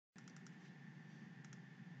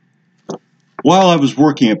While I was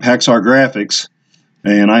working at Paxar Graphics,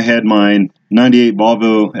 and I had my 98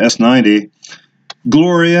 Volvo S90,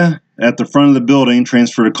 Gloria at the front of the building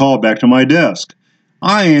transferred a call back to my desk.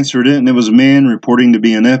 I answered it, and it was a man reporting to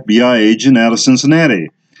be an FBI agent out of Cincinnati.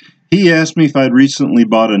 He asked me if I'd recently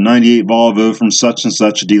bought a 98 Volvo from such and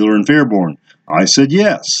such a dealer in Fairborn. I said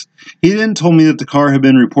yes. He then told me that the car had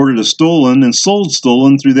been reported as stolen and sold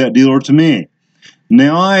stolen through that dealer to me.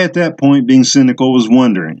 Now I, at that point, being cynical, was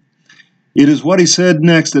wondering. It is what he said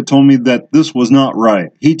next that told me that this was not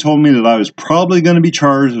right. He told me that I was probably going to be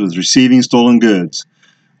charged with receiving stolen goods.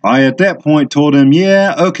 I, at that point, told him,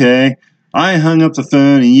 yeah, okay. I hung up the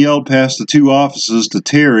phone and yelled past the two offices to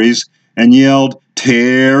Terrie's and yelled,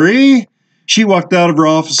 "Terrie?" She walked out of her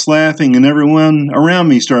office laughing, and everyone around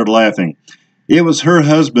me started laughing. It was her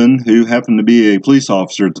husband, who happened to be a police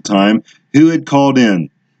officer at the time, who had called in.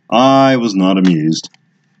 I was not amused.